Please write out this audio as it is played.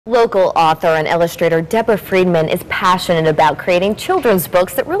Local author and illustrator Deborah Freedman is passionate about creating children's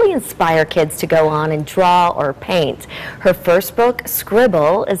books that really inspire kids to go on and draw or paint. Her first book,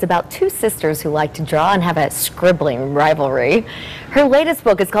 Scribble, is about two sisters who like to draw and have a scribbling rivalry. Her latest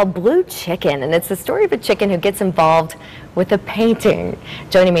book is called Blue Chicken, and it's the story of a chicken who gets involved with a painting.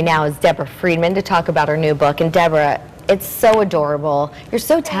 Joining me now is Deborah Freedman to talk about her new book. And Deborah, it's so adorable. You're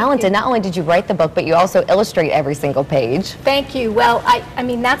so talented. Not only did you write the book, but you also illustrate every single page. Thank you. Well, I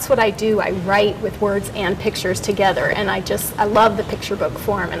mean, that's what I do. I write with words and pictures together, and I love the picture book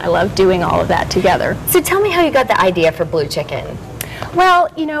form, and I love doing all of that together. So tell me how you got the idea for Blue Chicken. Well,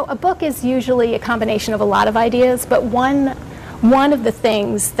 you know, a book is usually a combination of a lot of ideas, but one of the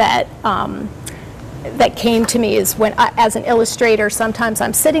things that that came to me is when, as an illustrator, sometimes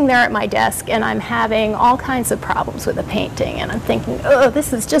I'm sitting there at my desk and I'm having all kinds of problems with a painting, and I'm thinking, oh,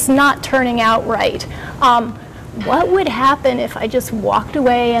 this is just not turning out right. What would happen if I just walked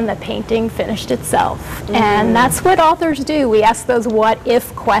away and the painting finished itself? And that's what authors do. We ask those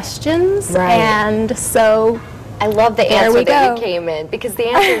what-if questions, and so I love the answer that you came in, because the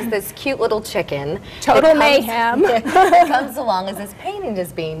answer is this cute little chicken. Total mayhem. That comes along as this painting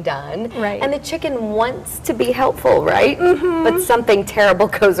is being done. Right. And the chicken wants to be helpful, right? But something terrible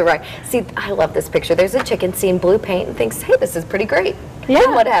goes awry. See, I love this picture. There's a chicken seeing blue paint and thinks, hey, this is pretty great. Yeah,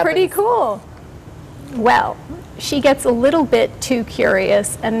 then what happens? Pretty cool. Well, she gets a little bit too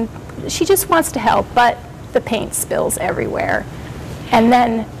curious, and she just wants to help, but the paint spills everywhere. And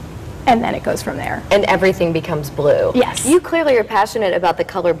then it goes from there. And everything becomes blue. Yes. You clearly are passionate about the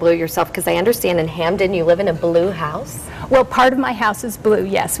color blue yourself, because I understand in Hamden you live in a blue house. Well, part of my house is blue,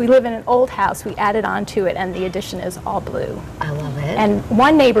 yes. We live in an old house. We added on to it, and the addition is all blue. I love it. And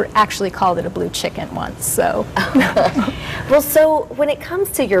one neighbor actually called it a blue chicken once, so. Well, so when it comes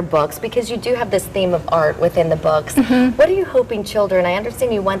to your books, because you do have this theme of art within the books, what are you hoping children, I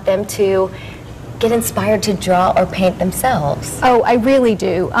understand you want them to get inspired to draw or paint themselves? Oh, I really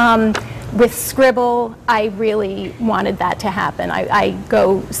do. With Scribble, I really wanted that to happen.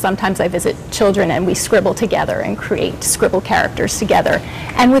 Sometimes I visit children and we scribble together and create scribble characters together.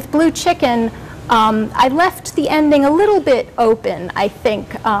 And with Blue Chicken, I left the ending a little bit open, I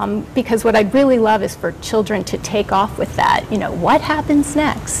think, because what I'd really love is for children to take off with that. You know, what happens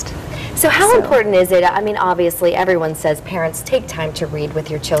next? So how important is it? I mean, obviously, everyone says parents take time to read with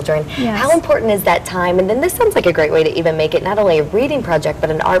your children. Yes. How important is that time? And then this sounds like a great way to even make it not only a reading project,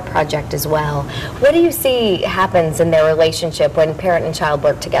 but an art project as well. What do you see happens in their relationship when parent and child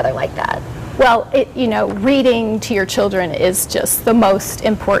work together like that? Well, you know, reading to your children is just the most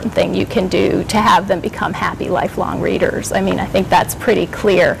important thing you can do to have them become happy, lifelong readers. I mean, I think that's pretty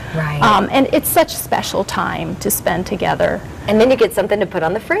clear. Right. And it's such a special time to spend together. And then you get something to put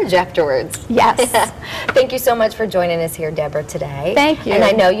on the fridge afterwards. Yes. Thank you so much for joining us here, Deborah, today. Thank you. And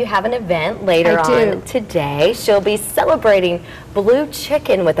I know you have an event later on today. She'll be celebrating Blue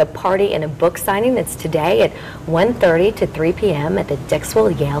Chicken with a party and a book signing. It's today at 1:30 to 3 p.m. at the Dixwell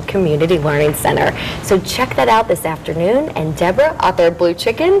Yale Community Learning Center. So check that out this afternoon. And Deborah, author of Blue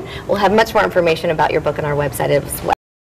Chicken, will have much more information about your book on our website as well.